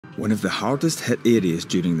One of the hardest hit areas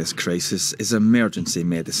during this crisis is emergency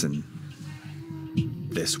medicine.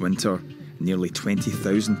 This winter, nearly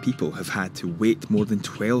 20,000 people have had to wait more than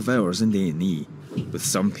 12 hours in A&E, with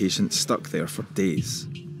some patients stuck there for days.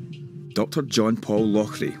 Dr. John-Paul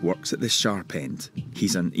Loughrey works at the sharp end.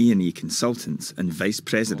 He's an A&E consultant and Vice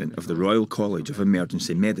President of the Royal College of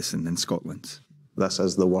Emergency Medicine in Scotland. This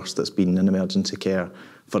is the worst it's been in emergency care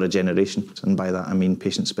for a generation, and by that I mean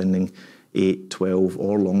patients spending 8, 12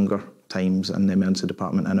 or longer times in the emergency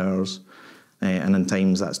department in hours, and in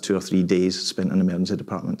times that's 2 or 3 days spent in emergency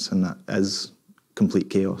departments, and that is complete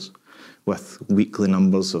chaos, with weekly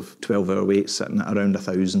numbers of 12-hour waits sitting at around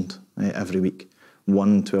 1,000 every week.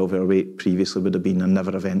 One 12-hour wait previously would have been a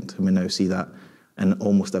never event, and we now see that in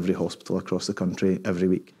almost every hospital across the country every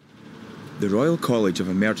week. The Royal College of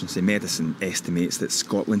Emergency Medicine estimates that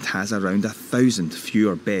Scotland has around 1,000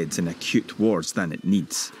 fewer beds in acute wards than it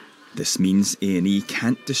needs. This means A&E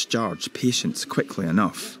can't discharge patients quickly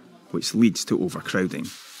enough, which leads to overcrowding.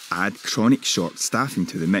 Add chronic short staffing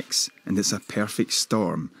to the mix, and it's a perfect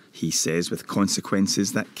storm, he says, with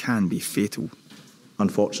consequences that can be fatal.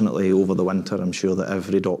 Unfortunately, over the winter, I'm sure that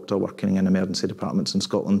every doctor working in emergency departments in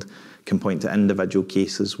Scotland can point to individual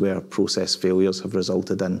cases where process failures have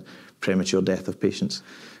resulted in premature death of patients,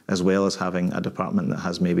 as well as having a department that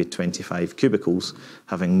has maybe 25 cubicles,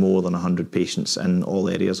 having more than 100 patients in all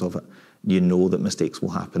areas of it. You know that mistakes will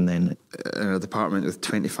happen then. In a department with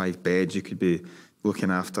 25 beds, you could be looking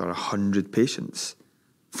after 100 patients,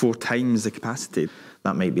 4 times the capacity.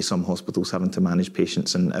 That might be some hospitals having to manage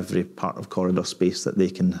patients in every part of corridor space that they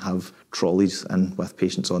can have trolleys in with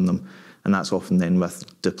patients on them, and that's often then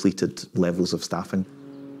with depleted levels of staffing.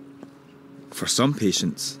 For some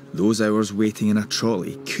patients, those hours waiting in a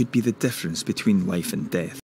trolley could be the difference between life and death.